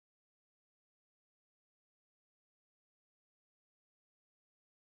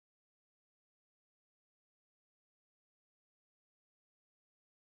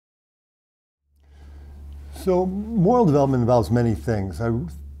So moral development involves many things. I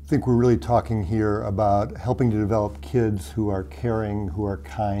think we're really talking here about helping to develop kids who are caring, who are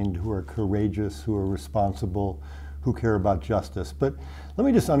kind, who are courageous, who are responsible, who care about justice. But let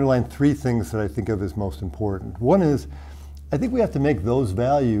me just underline three things that I think of as most important. One is, I think we have to make those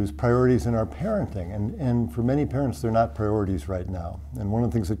values priorities in our parenting. And for many parents, they're not priorities right now. And one of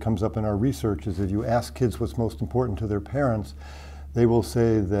the things that comes up in our research is if you ask kids what's most important to their parents, they will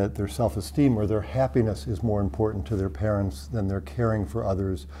say that their self-esteem or their happiness is more important to their parents than their caring for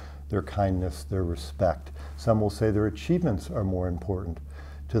others, their kindness, their respect. Some will say their achievements are more important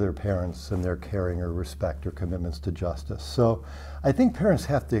to their parents than their caring or respect or commitments to justice. So I think parents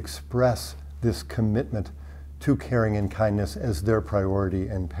have to express this commitment to caring and kindness as their priority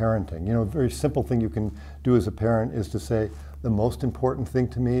in parenting. You know, a very simple thing you can do as a parent is to say, the most important thing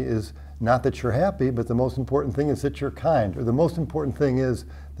to me is not that you're happy, but the most important thing is that you're kind, or the most important thing is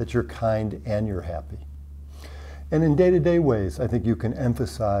that you're kind and you're happy. And in day-to-day ways, I think you can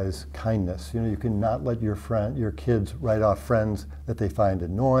emphasize kindness. You know, you can not let your kids write off friends that they find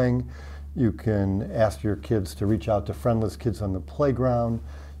annoying. You can ask your kids to reach out to friendless kids on the playground.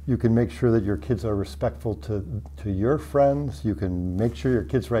 You can make sure that your kids are respectful to your friends. You can make sure your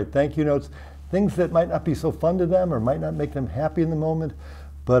kids write thank you notes. Things that might not be so fun to them or might not make them happy in the moment,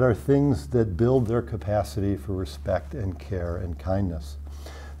 but are things that build their capacity for respect and care and kindness.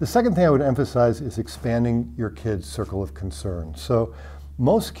 The second thing I would emphasize is expanding your kids' circle of concern. So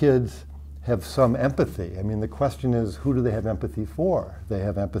most kids have some empathy. I mean, the question is, who do they have empathy for? They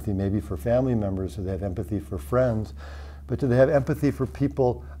have empathy maybe for family members, or they have empathy for friends, but do they have empathy for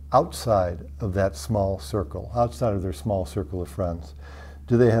people outside of that small circle, outside of their small circle of friends?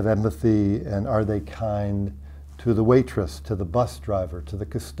 Do they have empathy, and are they kind to the waitress, to the bus driver, to the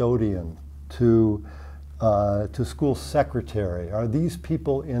custodian, to school secretary? Are these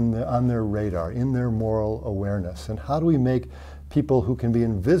people on their radar, in their moral awareness? And how do we make people who can be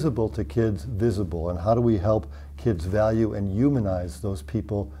invisible to kids visible? And how do we help kids value and humanize those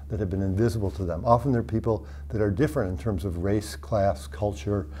people that have been invisible to them? Often they're people that are different in terms of race, class,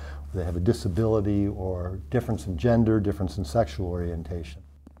 culture. They have a disability or difference in gender, difference in sexual orientation.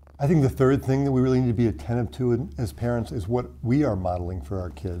 I think the third thing that we really need to be attentive to as parents is what we are modeling for our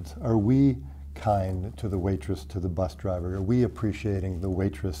kids. Are we kind to the waitress, to the bus driver? Are we appreciating the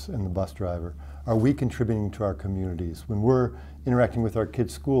waitress and the bus driver? Are we contributing to our communities? When we're interacting with our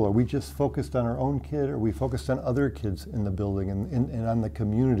kids' school, are we just focused on our own kid? Or are we focused on other kids in the building and on the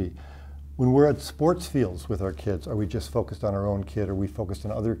community? When we're at sports fields with our kids, are we just focused on our own kid? Are we focused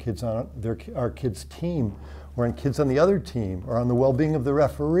on other kids on our kids' team, or on kids on the other team, or on the well-being of the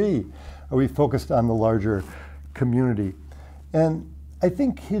referee? Are we focused on the larger community? And I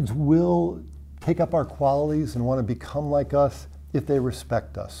think kids will take up our qualities and want to become like us if they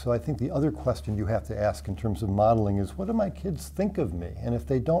respect us. So I think the other question you have to ask in terms of modeling is, what do my kids think of me? And if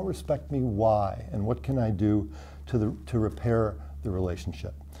they don't respect me, why? And what can I do to repair the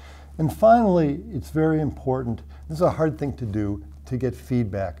relationship? And finally, it's very important, this is a hard thing to do, to get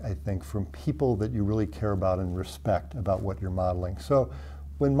feedback, I think, from people that you really care about and respect about what you're modeling. So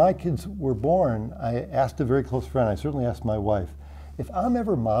when my kids were born, I asked a very close friend, I certainly asked my wife, if I'm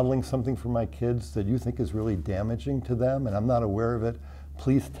ever modeling something for my kids that you think is really damaging to them and I'm not aware of it,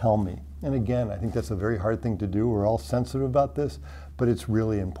 please tell me. And again, I think that's a very hard thing to do. We're all sensitive about this, but it's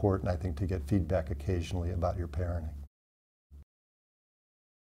really important, I think, to get feedback occasionally about your parenting.